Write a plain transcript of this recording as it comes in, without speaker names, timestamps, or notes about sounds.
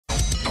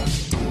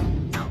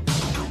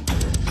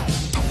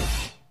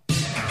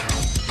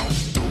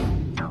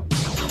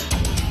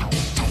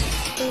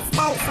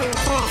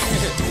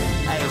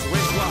Hey, it's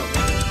Rich Low.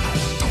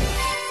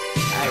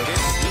 Hey,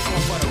 this one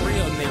for the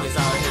real niggas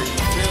out here,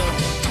 you feel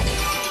me?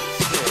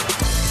 Shit.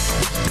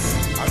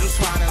 I'm just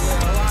trying to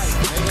live a life,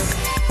 nigga.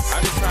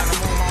 I'm just trying to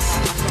move my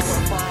mama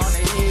somewhere far on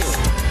the hill.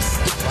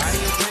 Why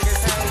these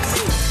niggas hate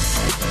me?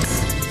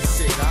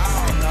 Shit, I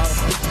don't know.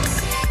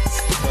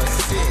 But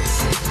shit,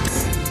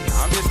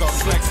 I'm just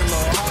gonna flex a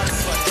little harder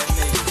for that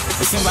nigga.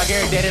 It seems like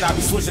every day that I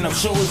be switching up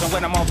shoes, and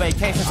when I'm on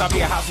vacations, I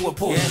be a house with a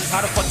pool.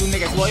 How the fuck you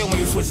niggas loyal when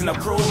you switching up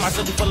crews? My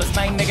city full of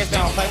snake niggas, they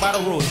don't play by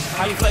the rules.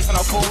 How you flexing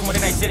on fools when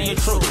it ain't shit in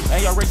your truth?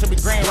 And your wrist should be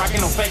green,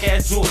 rocking no fake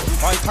ass jewels.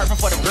 Always perfect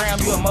for the gram,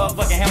 you a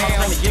motherfucking ham.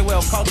 I'm trying to get well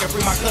coke and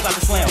free my cuz out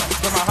the slam.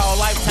 Cause my whole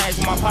life changed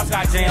when my pops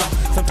got jammed.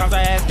 Sometimes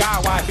I ask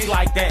God why it be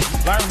like that.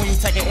 Learn when you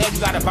take an L, you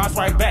gotta bounce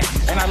right back.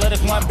 And I love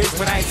this one bitch,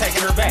 but I ain't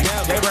taking her back.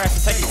 They were asked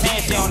to take a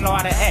chance, she don't know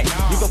how to act.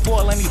 You can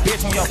pull any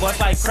bitch when your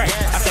bust like crack.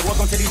 I say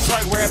welcome to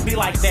Detroit where it be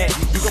like that.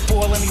 You can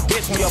pull any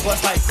bitch when your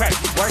bust like crack.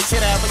 Worst shit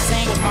I ever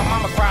seen was my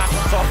mama cry.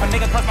 So if a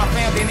nigga touch my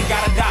family, then he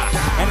gotta die.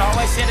 And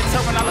always shit it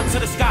too when I look to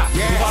the sky.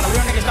 Cause all the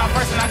real niggas stop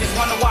first and I just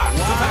wonder why.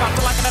 Sometimes I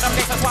feel like another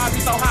bitch, that's why I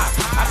be so hot.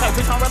 I say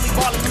bitch, I'm really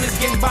ballin', you just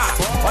getting by.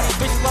 All these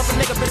bitches love a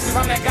nigga, bitch, cause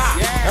I'm that guy.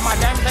 And my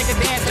diamonds take a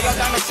dance, so your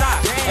diamond shot.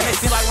 And it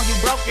seems like when you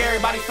broke,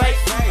 everybody fake.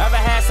 Ever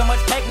had so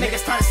much cake,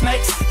 niggas turn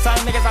snakes. Same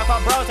niggas I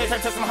thought bros, they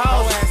turn to some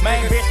hoes.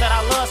 Main bitch that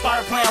I love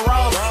started playing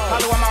roles.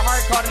 Probably when my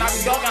heart caught and I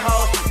be yoking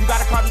hoes. You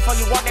gotta cry before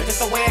you walk, that's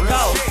just the way it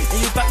goes. And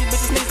you thought these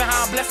bitches needs and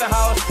how I'm blessing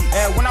hoes.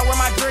 And when I wear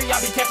my jewelry,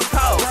 y'all be kept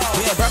cold.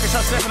 Yeah, broken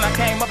your slip and I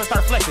came up and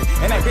start flexing.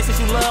 And that bitch that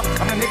you love,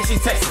 I'm the nigga she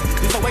texting.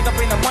 Just to wake up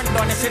in the morning,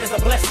 dog, this shit is a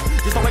blessing.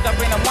 Just to wake up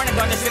in the morning,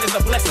 dog, this shit is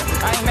a blessing.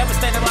 I ain't never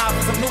stayed alive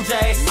with some new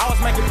J's. I was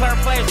making player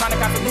plays, trying to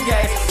got some new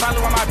gays.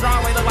 Probably when my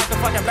drawway look like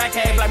the fucking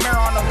backhand. Black mirror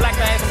on the black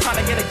days, I'm trying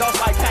to get a ghost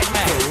like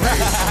Pac-Man.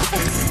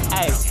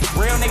 Hey,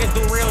 real niggas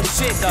do real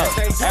shit though.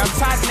 And I'm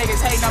tired of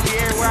niggas hating on me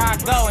everywhere I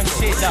go and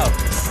shit though.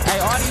 Hey,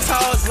 all these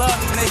hoes love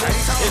me, nigga.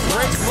 It's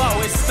Rich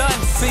Low, it's Stun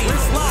C.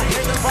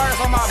 Nigga, birds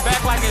on my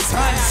back like it's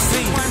Hun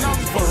C.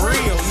 For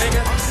real,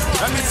 nigga.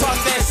 Let me talk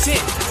that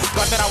shit.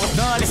 Thought that I was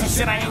done, there's some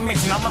shit I ain't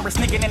mentioned. I remember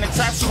sneaking in the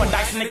trap, shooting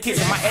dice in the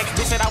kitchen. My ex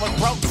bitch said I was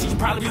broke, she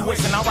probably be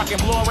wishing. I'm rocking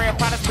blue and red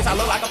products, bitch, I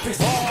look like a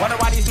pistol. Wonder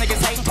why these niggas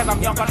hating, cause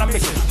I'm young on a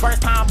mission. First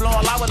time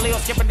blowing loud with Leo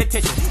skipping the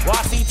kitchen. While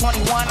I see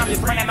 21, I'm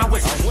just praying I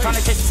wish. Trying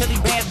to chase the silly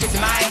bands, bitch,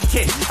 and I ain't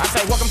kidding. I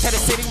say, welcome to the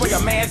city where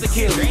your man's a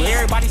killer.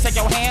 Everybody shake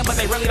your hand, but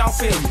they really don't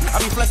feel you. I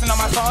be flexing on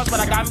my songs,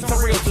 but I got me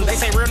some real too. They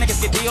say real niggas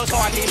get deals, so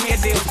I did me a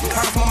deal.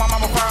 Trying to move my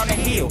mama far on the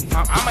hill.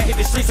 I'ma hit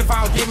the streets if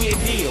I don't give me a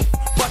deal.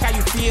 Fuck how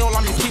you feel,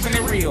 I'm just keeping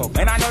it real.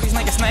 And I know these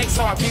niggas snakes,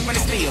 so I'm keeping it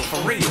still, for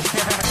real.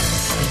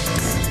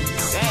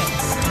 Damn.